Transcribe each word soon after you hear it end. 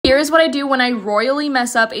here is what I do when I royally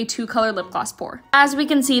mess up a 2-color lip gloss pour. As we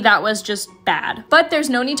can see, that was just bad. But there's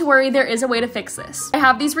no need to worry, there is a way to fix this. I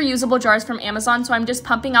have these reusable jars from Amazon, so I'm just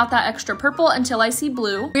pumping out that extra purple until I see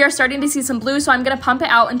blue. We are starting to see some blue, so I'm gonna pump it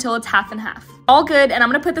out until it's half and half. All good, and I'm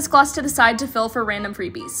gonna put this gloss to the side to fill for random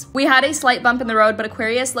freebies. We had a slight bump in the road, but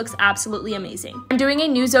Aquarius looks absolutely amazing. I'm doing a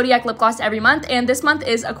new Zodiac lip gloss every month, and this month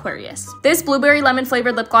is Aquarius. This blueberry lemon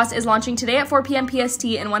flavored lip gloss is launching today at 4 p.m. PST,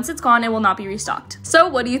 and once it's gone, it will not be restocked. So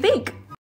what do you think?